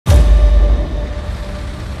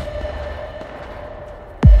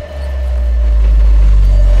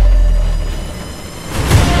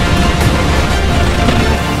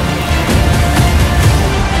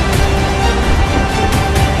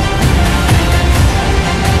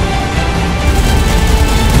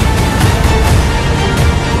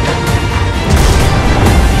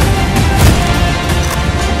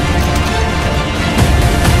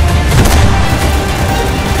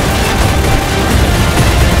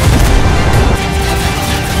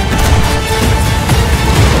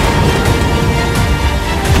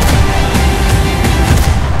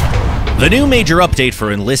The new major update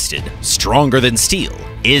for Enlisted, Stronger Than Steel,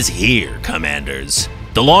 is here, Commanders.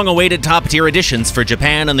 The long-awaited top-tier additions for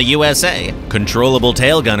Japan and the USA, controllable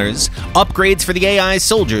tail gunners, upgrades for the AI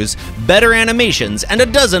soldiers, better animations, and a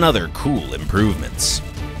dozen other cool improvements.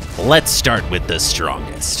 Let's start with the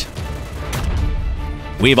strongest.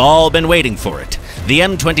 We've all been waiting for it. The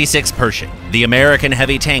M26 Pershing, the American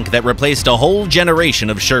heavy tank that replaced a whole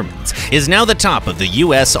generation of Shermans, is now the top of the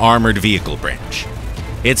US armored vehicle branch.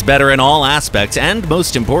 It's better in all aspects and,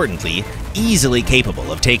 most importantly, easily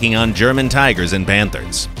capable of taking on German Tigers and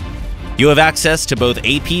Panthers. You have access to both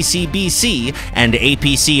APC-BC and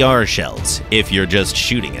APC-R shells, if you're just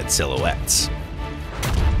shooting at silhouettes.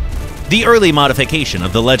 The early modification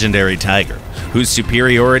of the legendary Tiger, whose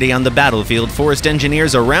superiority on the battlefield forced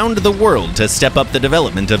engineers around the world to step up the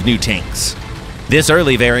development of new tanks. This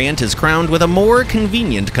early variant is crowned with a more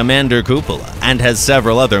convenient commander cupola and has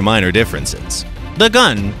several other minor differences. The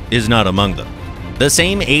gun is not among them. The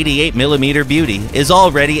same 88mm beauty is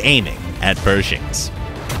already aiming at Pershings.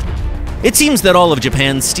 It seems that all of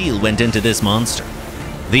Japan's steel went into this monster.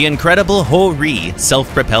 The incredible Ho-Ri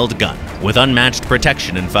self-propelled gun with unmatched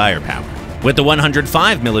protection and firepower. With the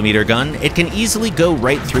 105mm gun, it can easily go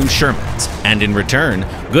right through Shermans, and in return,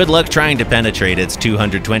 good luck trying to penetrate its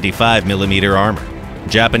 225mm armor.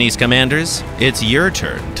 Japanese commanders, it's your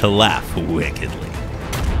turn to laugh wickedly.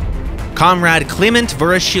 Comrade Kliment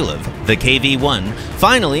Voroshilov, the KV-1,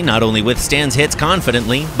 finally not only withstands hits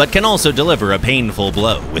confidently, but can also deliver a painful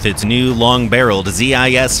blow with its new long-barreled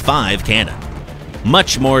ZIS-5 cannon.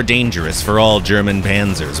 Much more dangerous for all German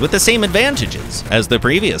panzers, with the same advantages as the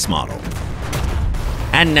previous model.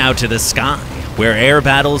 And now to the sky, where air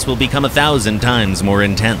battles will become 1,000 times more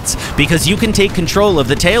intense, because you can take control of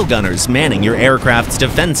the tail gunners manning your aircraft's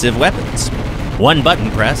defensive weapons. One button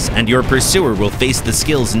press, and your pursuer will face the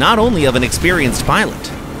skills not only of an experienced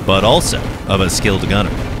pilot, but also of a skilled gunner.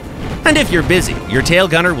 And if you're busy, your tail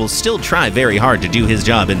gunner will still try very hard to do his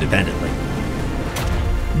job independently.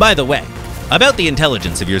 By the way, about the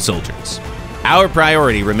intelligence of your soldiers, our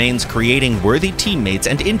priority remains creating worthy teammates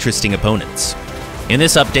and interesting opponents. In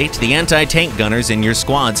this update, the anti-tank gunners in your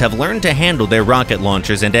squads have learned to handle their rocket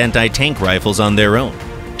launchers and anti-tank rifles on their own.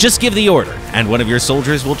 Just give the order, and one of your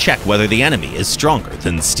soldiers will check whether the enemy is stronger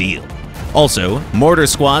than steel. Also, mortar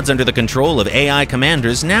squads under the control of AI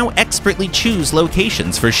commanders now expertly choose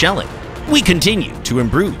locations for shelling. We continue to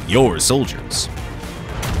improve your soldiers.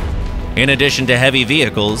 In addition to heavy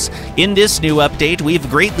vehicles, in this new update we've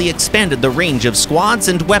greatly expanded the range of squads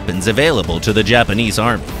and weapons available to the Japanese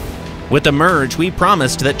army. With the merge, we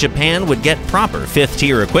promised that Japan would get proper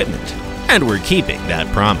 5th-tier equipment, and we're keeping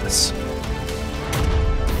that promise.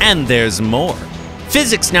 And there's more.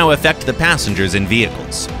 Physics now affect the passengers in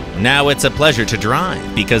vehicles. Now it's a pleasure to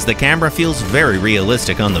drive because the camera feels very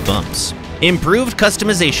realistic on the bumps. Improved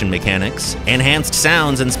customization mechanics, enhanced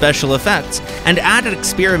sounds and special effects, and added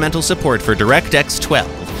experimental support for DirectX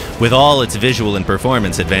 12 with all its visual and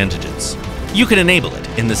performance advantages. You can enable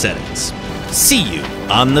it in the settings. See you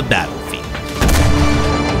on the battlefield.